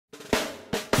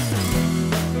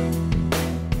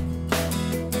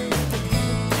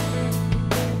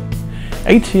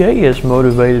ATA has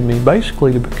motivated me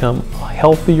basically to become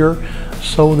healthier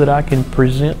so that I can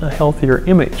present a healthier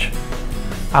image.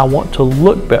 I want to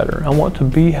look better, I want to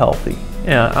be healthy,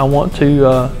 and I want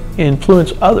to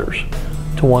influence others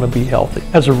to want to be healthy.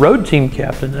 As a road team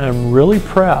captain, I'm really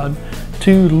proud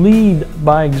to lead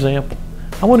by example.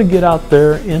 I want to get out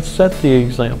there and set the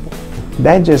example.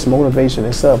 That just motivation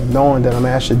itself, knowing that I'm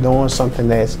actually doing something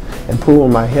that's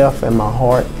improving my health and my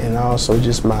heart, and also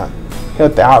just my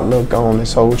healthy outlook on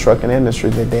this whole trucking industry,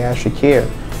 that they actually care.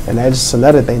 And that's just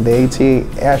another thing, the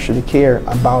ATA actually care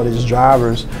about its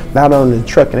drivers, not only the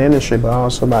trucking industry, but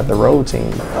also about the road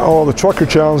team. Oh, the Trucker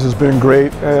Challenge has been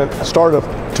great, and I started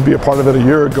to be a part of it a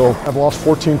year ago. I've lost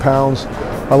 14 pounds.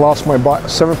 I lost my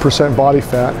 7% body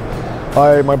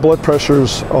fat. My blood pressure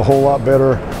is a whole lot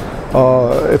better.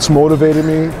 It's motivated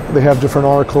me. They have different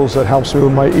articles that helps me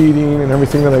with my eating and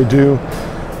everything that I do,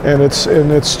 and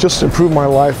it's just improved my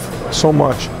life so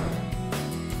much.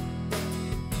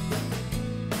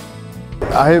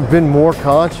 I have been more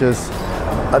conscious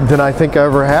than I think I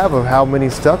ever have of how many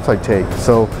steps I take.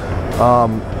 So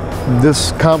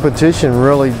this competition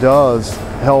really does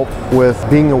help with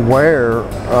being aware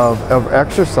of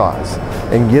exercise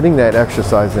and getting that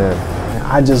exercise in.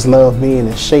 I just love being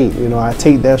in shape. You know, I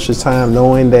take the extra time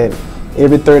knowing that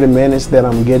every 30 minutes that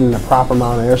I'm getting the proper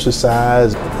amount of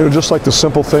exercise. You know, just like the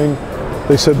simple thing,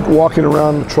 they said walking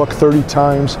around the truck 30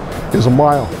 times is a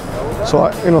mile.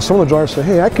 So, some of the drivers say,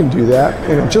 hey, I can do that.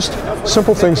 And just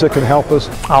simple things that can help us.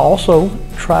 I also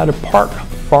try to park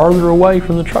farther away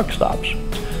from the truck stops.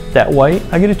 That way,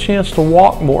 I get a chance to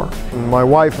walk more. My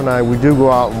wife and I, we do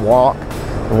go out and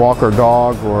walk our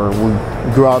dog, or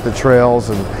we go out the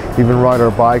trails and even ride our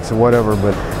bikes and whatever,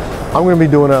 but I'm going to be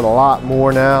doing that a lot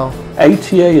more now.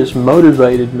 ATA has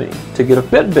motivated me to get a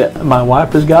Fitbit. My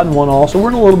wife has gotten one also. We're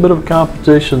in a little bit of a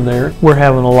competition there. We're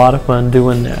having a lot of fun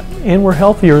doing that, and we're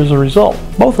healthier as a result,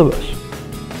 both of us.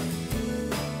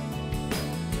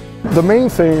 The main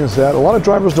thing is that a lot of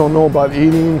drivers don't know about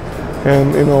eating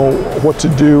and what to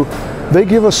do. They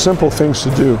give us simple things to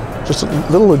do, just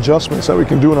little adjustments that we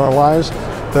can do in our lives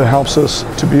that helps us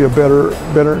to be a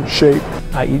better shape.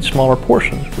 I eat smaller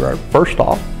portions. First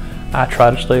off, I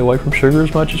try to stay away from sugar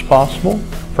as much as possible,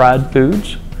 fried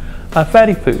foods,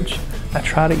 fatty foods. I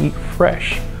try to eat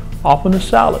fresh, often a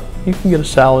salad. You can get a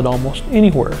salad almost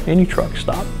anywhere, any truck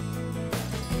stop.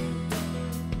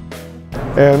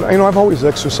 And I've always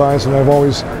exercised and I've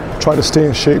always tried to stay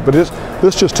in shape, but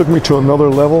this just took me to another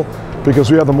level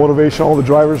because we have the motivation. All the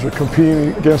drivers are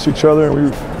competing against each other,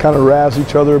 and we kind of razz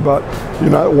each other about you're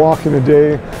not walking a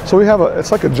day. So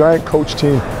it's like a giant coach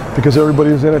team because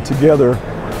everybody's in it together.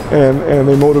 And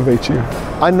they motivate you.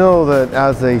 I know that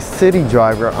as a city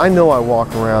driver, I know I walk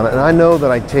around and I know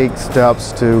that I take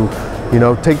steps to,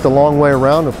 take the long way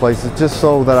around to places just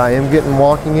so that I am getting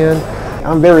walking in.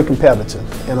 I'm very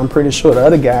competitive, and I'm pretty sure the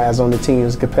other guys on the team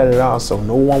is competitive also.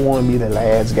 No one want to be the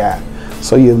last guy.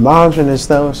 So you're monitoring the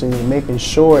steps and you're making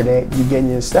sure that you're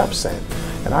getting your steps in.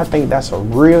 And I think that's a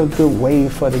real good way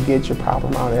to get your proper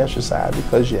amount of exercise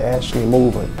because you're actually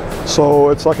moving. So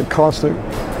it's like a constant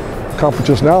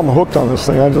competition. Now I'm hooked on this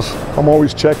thing. I'm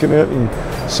always checking it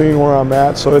and seeing where I'm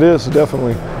at. So it is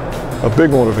definitely a big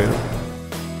motivator.